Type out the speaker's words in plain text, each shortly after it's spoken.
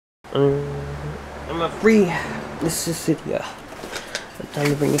I'm a free cicadia. Time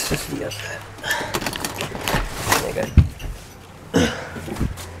to bring the cicidias. Oh my god.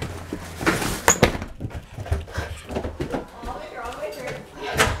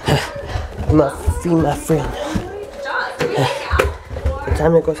 I'm a free, my friend. The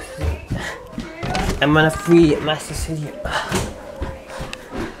time to go to I'm gonna free my cicadia.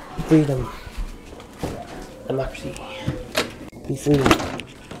 Freedom. Democracy. Be free.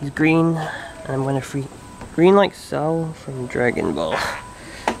 He's green, and I'm gonna free. Green like Cell from Dragon Ball.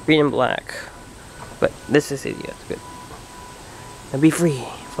 Green and black. But this is idiot. Good. Now be free.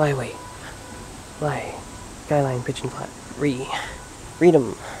 Fly away. Fly. Skyline, pitch and flat. Free.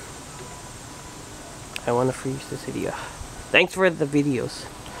 Freedom. I want to free Cicadia. Thanks for the videos.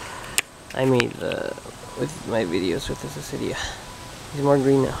 I made with my videos with the Cicadia. He's more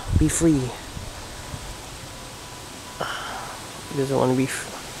green now. Be free. He doesn't want to be free.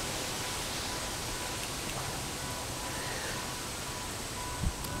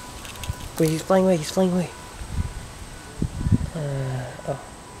 Wait, he's flying away, he's flying away. Oh.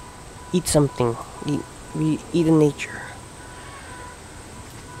 Eat something. Eat in nature.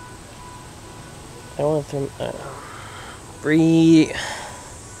 I want to free.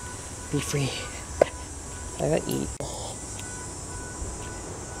 Be free. I gotta eat.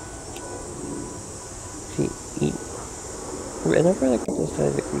 See, eat. I never like this side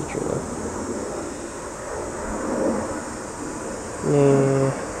of the creature though.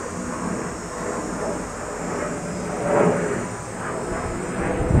 Nah.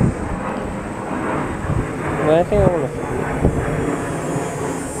 But I think I want to.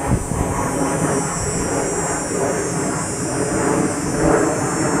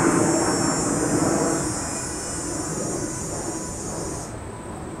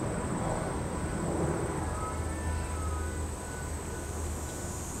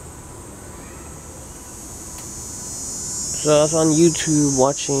 So I was on YouTube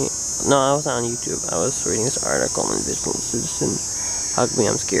watching. No, I was not on YouTube. I was reading this article on Indigenous Citizen. How come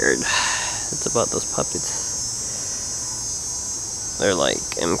I'm scared? It's about those puppets. They're like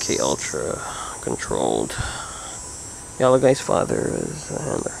MK Ultra controlled. The other guy's father is a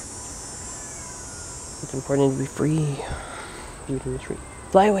handler. It's important to be free. Freedom is free.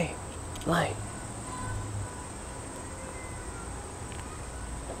 Fly away. Fly.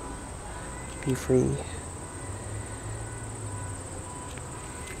 Be free.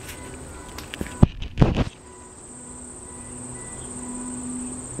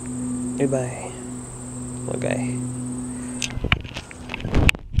 Goodbye, little guy.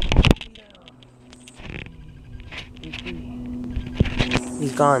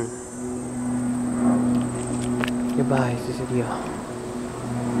 He's gone. Goodbye, Cicidia.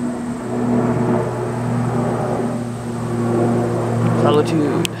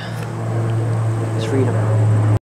 Solitude is freedom.